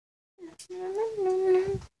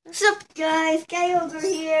What's up, guys? Guy over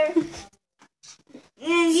here.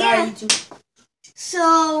 And Sorry, yeah,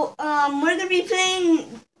 so we're gonna be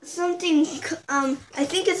playing something. I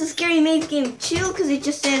think it's a scary maze game too, because it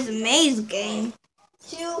just says maze game.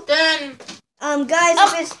 Then Guys,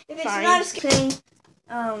 if it's sorry. not a scary,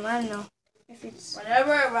 I don't know if it's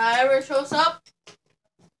whatever shows up.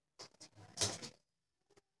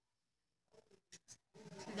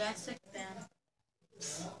 That's it then.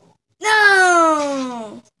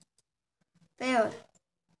 no failed.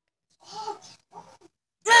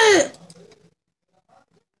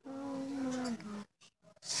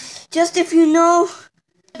 Just if you know.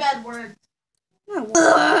 Bad word. Come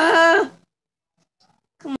on.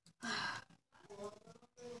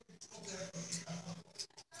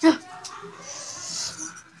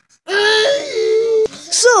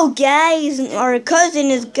 So guys, our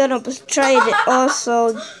cousin is gonna try it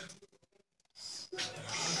also.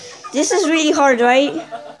 This is really hard, right?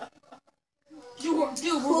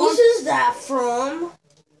 Whose is that from?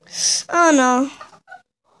 Oh no.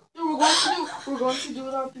 We're going to do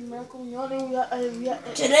it on Miracle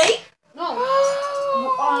today? No.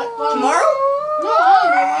 Tomorrow? No,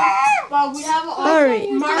 but we have Alright.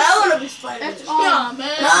 I want to be Spider-Man. Yeah,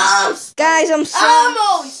 man. Guys, I'm sorry.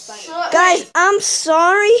 always Spider-Man. Guys, I'm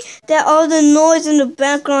sorry that all the noise in the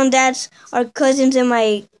background, that's our cousins and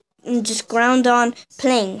my just ground on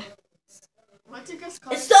playing.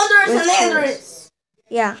 It's Thunder and Thunderous.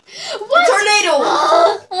 Yeah. Tornado.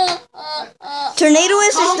 Tornado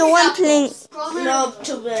is the one playing. No,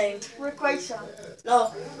 too big.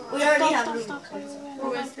 No, we already have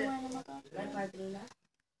Who is it?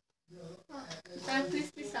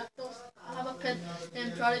 Please be Zapdos. I have a pet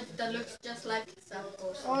and product that looks just like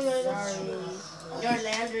Zapdos. Oh, yeah, that's true. Your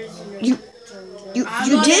Landers and You- your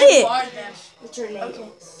You did it.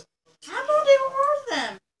 Tornadoes. I don't even word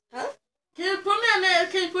them. Huh? Can you put me on there?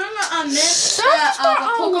 Can you put me on this? A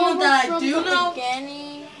Pokemon that I do know.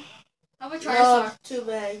 How about No, Charizard? too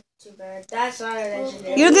bad. Too bad. That's not a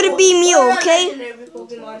legendary. You're gonna be Mew, okay? Legendary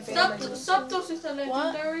Pokemon family. Zapdos is a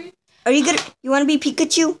legendary. Are you gonna? You wanna be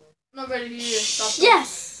Pikachu? Not ready here. Zapdos.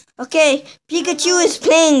 Yes. Okay, Pikachu is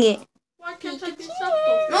playing it. Why can't I be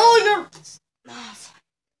Zapdos? No, you're.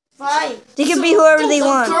 Fine. They can be whoever they The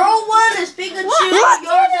want. girl one is Pikachu. What?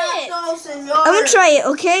 Yours Zapdos and yours. I'm gonna try it,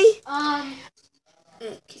 okay?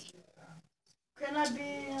 Okay. Can I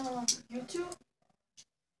be YouTube?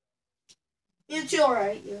 You two,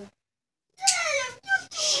 alright? Yeah.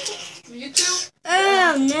 YouTube?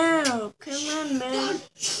 Oh no! Come on, man.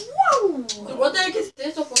 Whoa. So what the heck is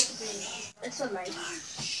this supposed to be? It's a knife.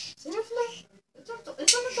 Seriously? Isn't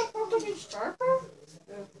it supposed to be sharper?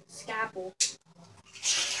 Scalpel.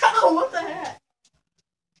 Oh, what the heck?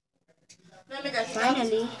 Let me guys.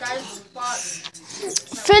 Finally. Guys, spot.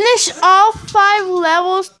 Finish all 5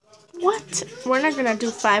 levels. What? We're not gonna do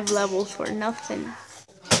 5 levels for nothing.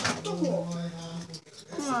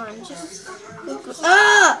 Come on, just.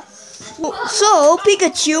 Ah! So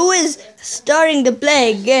Pikachu is starting to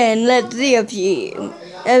play again. Let's see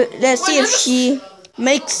if she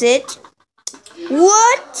makes it.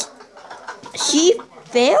 What? She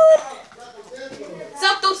failed?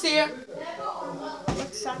 Zapdos here.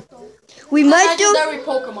 We might do. Legendary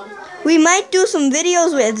Pokemon. We might do some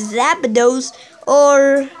videos with Zapdos,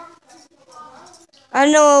 or I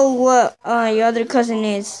don't know what your other cousin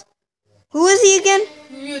is. Who is he again?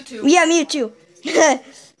 Mewtwo. Yeah, Mewtwo.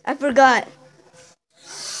 I forgot.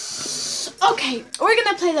 Okay, we're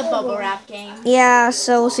gonna play the bubble wrap game. Yeah,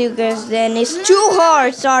 so we'll see you guys then. It's too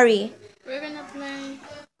hard, sorry. We're gonna play.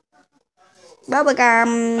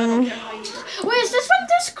 Bubblegum. Wait, is this from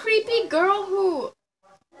this creepy girl who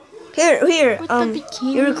Here, with the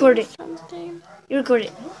bikini you record it. or something? You record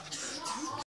it.